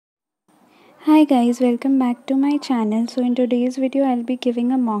Hi guys, welcome back to my channel. So in today's video I'll be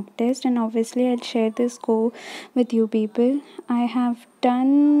giving a mock test and obviously I'll share this score with you people. I have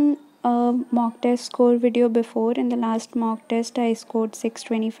done a mock test score video before. In the last mock test I scored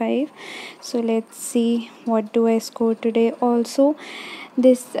 625. So let's see what do I score today. Also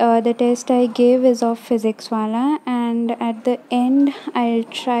the test I gave is of physics wala, and at the end I'll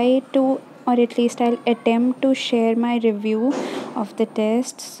try to, or at least I'll attempt to share my review of the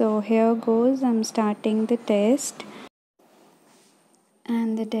test. So here goes. I'm starting the test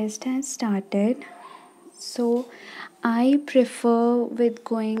and the test has started. So I prefer with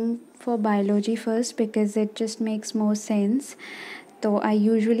going for biology first because it just makes more sense. So I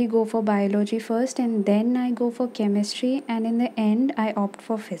usually go for biology first and then I go for chemistry, and in the end I opt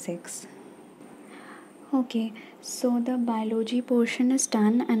for physics. Okay, so the biology portion is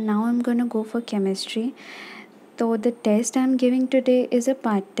done and now I'm gonna go for chemistry. So the test I'm giving today is a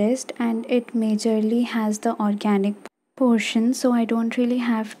part test and it majorly has the organic portion, so I don't really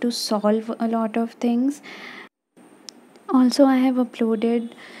have to solve a lot of things. Also, I have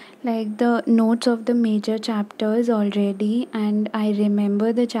uploaded like the notes of the major chapters already, and I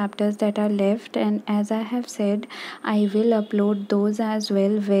remember the chapters that are left, and as I have said, I will upload those as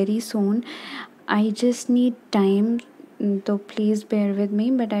well very soon. I just need time, so please bear with me,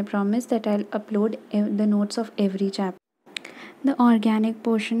 but I promise that I'll upload the notes of every chapter. The organic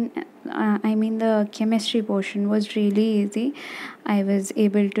portion, I mean the chemistry portion, was really easy. I was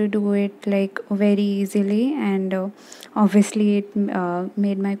able to do it like very easily, and obviously it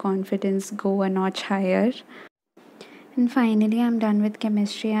made my confidence go a notch higher. And finally, I'm done with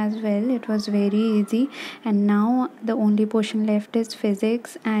chemistry as well. It was very easy, and now the only portion left is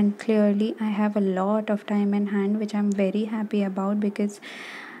physics. And clearly, I have a lot of time in hand, which I'm very happy about because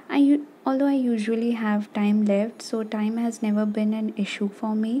although I usually have time left, so time has never been an issue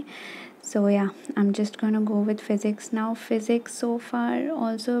for me. So yeah, I'm just gonna go with physics now. Physics so far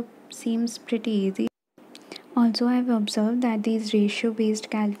also seems pretty easy. Also, I've observed that these ratio based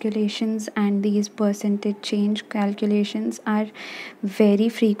calculations and these percentage change calculations are very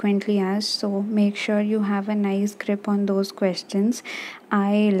frequently asked, so make sure you have a nice grip on those questions.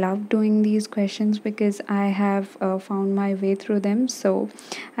 I love doing these questions because I have found my way through them, so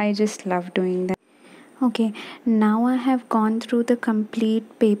I just love doing them. Okay, now I have gone through the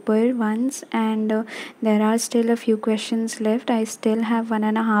complete paper once, and there are still a few questions left. I still have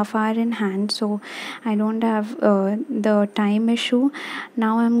 1.5 hours in hand, so I don't have the time issue.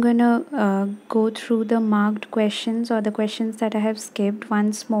 Now I'm gonna go through the marked questions or the questions that I have skipped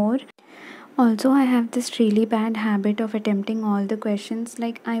once more. Also, I have this really bad habit of attempting all the questions.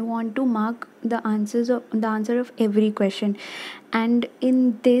 Like, I want to mark the answer of every question, and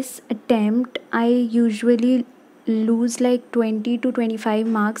in this attempt, I usually lose like 20 to 25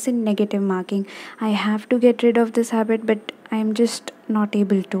 marks in negative marking. I have to get rid of this habit, but I'm just not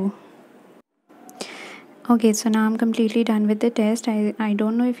able to. Okay, so now I'm completely done with the test. I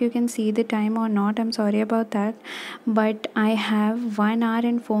don't know if you can see the time or not. I'm sorry about that. But I have 1 hour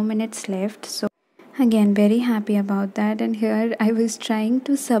and 4 minutes left. So again, very happy about that. And here I was trying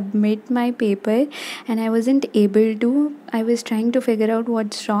to submit my paper and I wasn't able to. I was trying to figure out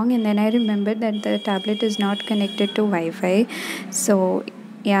what's wrong, and then I remembered that the tablet is not connected to Wi-Fi. So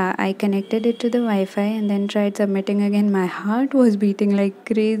yeah, I connected it to the Wi-Fi and then tried submitting again. My heart was beating like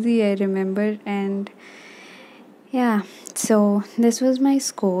crazy, I remember. And yeah, so this was my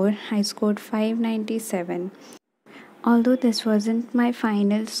score. I scored 597. Although this wasn't my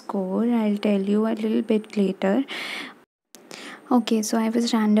final score, I'll tell you a little bit later. Okay, so I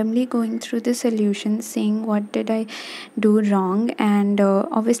was randomly going through the solutions, seeing what did I do wrong, and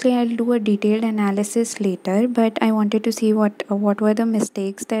obviously I'll do a detailed analysis later. But I wanted to see what were the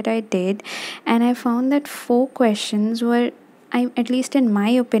mistakes that I did, and I found that 4 questions were, at least in my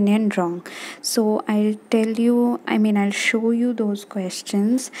opinion, wrong. So I'll show you those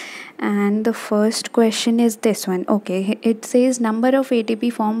questions. And the first question is this one. Okay, it says number of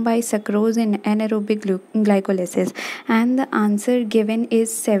ATP formed by sucrose in anaerobic glycolysis, and the answer given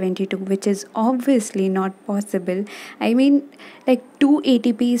is 72, which is obviously not possible. I mean, like 2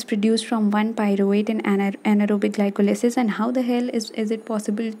 ATP is produced from 1 pyruvate in anaerobic glycolysis, and how the hell is it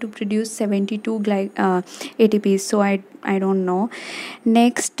possible to produce 72 ATPs? So I don't know.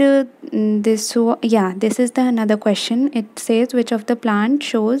 Next, this is the another question. It says which of the plant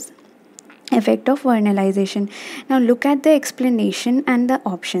shows effect of vernalization. Now look at the explanation and the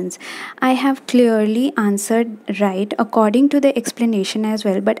options. I have clearly answered right according to the explanation as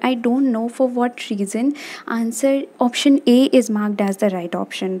well, but I don't know for what reason answer option A is marked as the right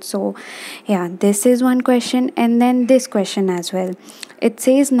option. So yeah, this is one question, and then this question as well. it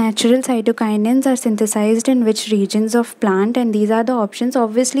says natural cytokinins are synthesized in which regions of plant, and these are the options.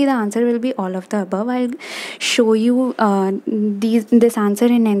 Obviously the answer will be all of the above. I'll show you this answer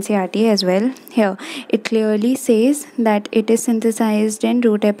in NCERT as well. Here it clearly says that it is synthesized in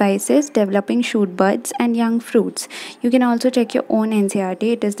root apices, developing shoot buds and young fruits. You can also check your own NCERT.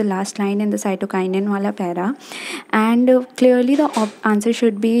 It is the last line in the cytokinin wala para, and clearly the answer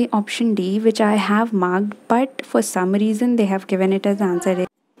should be option D, which I have marked, but for some reason they have given it as answer.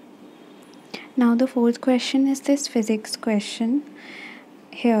 Now the fourth question is this physics question.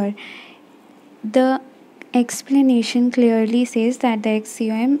 Here the explanation clearly says that the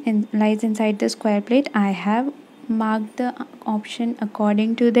XCOM lies inside the square plate. I have marked the option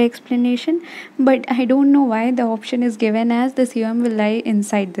according to the explanation, but I don't know why the option is given as the COM will lie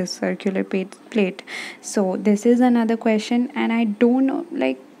inside this circular plate. So this is another question, and I don't know,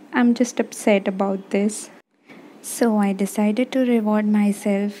 like, I'm just upset about this. So I decided to reward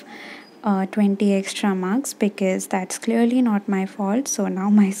myself 20 extra marks because that's clearly not my fault. So now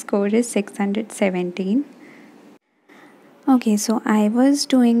my score is 617. Okay, so I was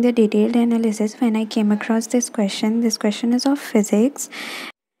doing the detailed analysis when I came across this question. This question is of physics,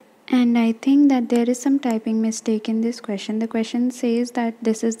 and I think that there is some typing mistake in this question. The question says that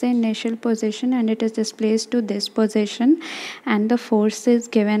this is the initial position and it is displaced to this position, and the force is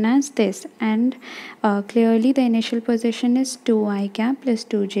given as this. And clearly the initial position is 2i cap plus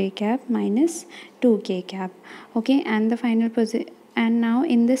 2j cap minus 2k cap. Okay, and the final position. And now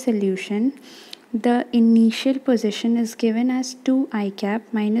in the solution, the initial position is given as 2i cap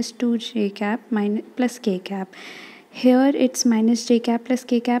minus 2j cap minus plus k cap. Here it's minus j cap plus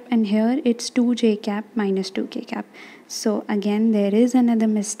k cap, and here it's 2j cap minus 2k cap. So again there is another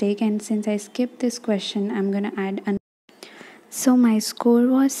mistake, and since I skipped this question, I'm gonna add another. So my score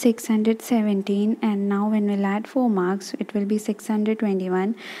was 617, and now when we'll add 4 marks, it will be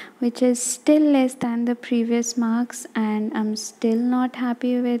 621, which is still less than the previous marks, and I'm still not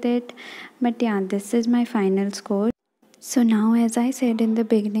happy with it. But yeah, this is my final score. So now, as I said in the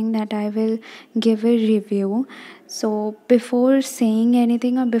beginning, that I will give a review. So before saying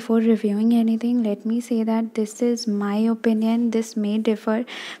anything or before reviewing anything, let me say that this is my opinion. This may differ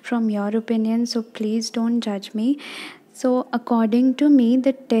from your opinion, so please don't judge me. So according to me,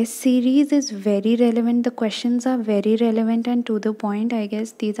 the test series is very relevant. The questions are very relevant and to the point. I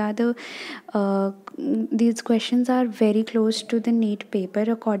guess these questions are very close to the NEET paper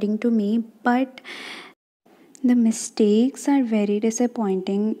according to me, but the mistakes are very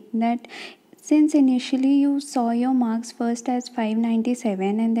disappointing. That since initially you saw your marks first as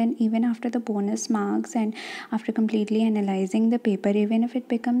 597, and then even after the bonus marks and after completely analyzing the paper, even if it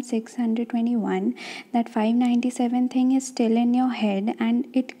becomes 621, that 597 thing is still in your head and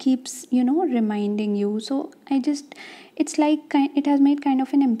it keeps reminding you. So it's like it has made kind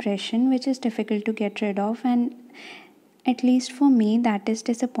of an impression which is difficult to get rid of, and at least for me that is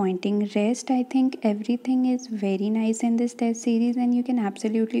disappointing. Rest, I think everything is very nice in this test series and you can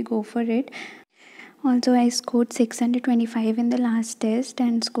absolutely go for it. Also, I scored 625 in the last test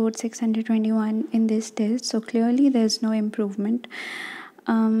and scored 621 in this test, so clearly there's no improvement.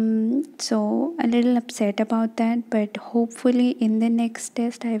 So a little upset about that, but hopefully in the next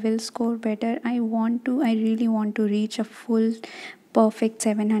test I will score better. I really want to reach a full perfect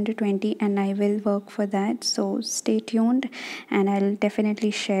 720, and I will work for that. So stay tuned, and I'll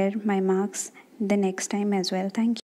definitely share my marks the next time as well. Thank you.